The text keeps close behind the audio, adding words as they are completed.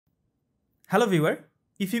Hello viewer,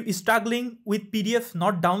 if you are struggling with PDF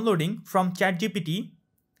not downloading from ChatGPT,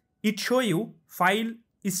 it show you file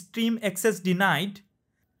stream access denied.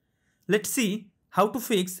 Let's see how to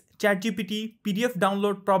fix ChatGPT PDF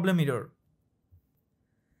download problem error.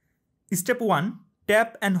 Step 1.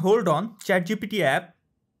 Tap and hold on ChatGPT app.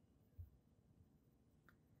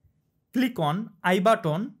 Click on I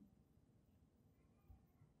button.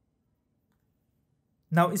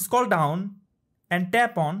 Now scroll down and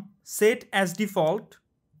tap on Set as Default.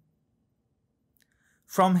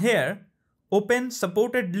 From here, open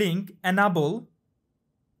supported link Enable.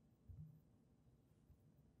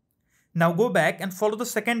 Now go back and follow the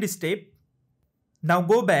second step. Now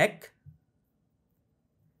go back,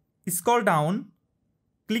 scroll down,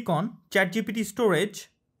 click on ChatGPT Storage.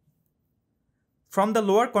 From the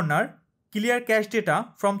lower corner, clear cache data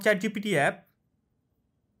from ChatGPT app.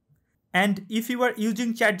 And if you are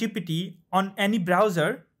using ChatGPT on any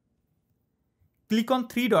browser, click on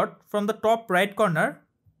 3 dot from the top right corner.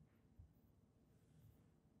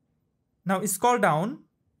 Now scroll down,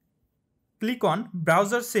 click on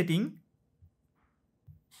Browser Setting.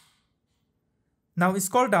 Now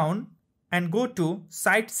scroll down and go to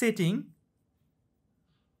Site Setting.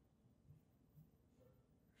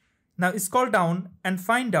 Now scroll down and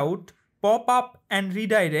find out Pop-up and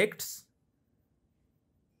Redirects.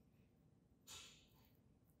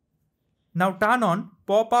 Now turn on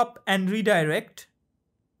Pop-up and Redirect.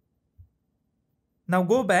 Now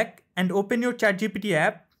go back and open your ChatGPT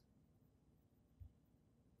app.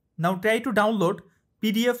 Now try to download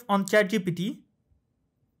PDF on ChatGPT.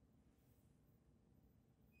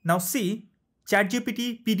 Now see,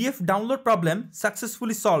 ChatGPT PDF download problem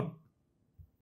successfully solved.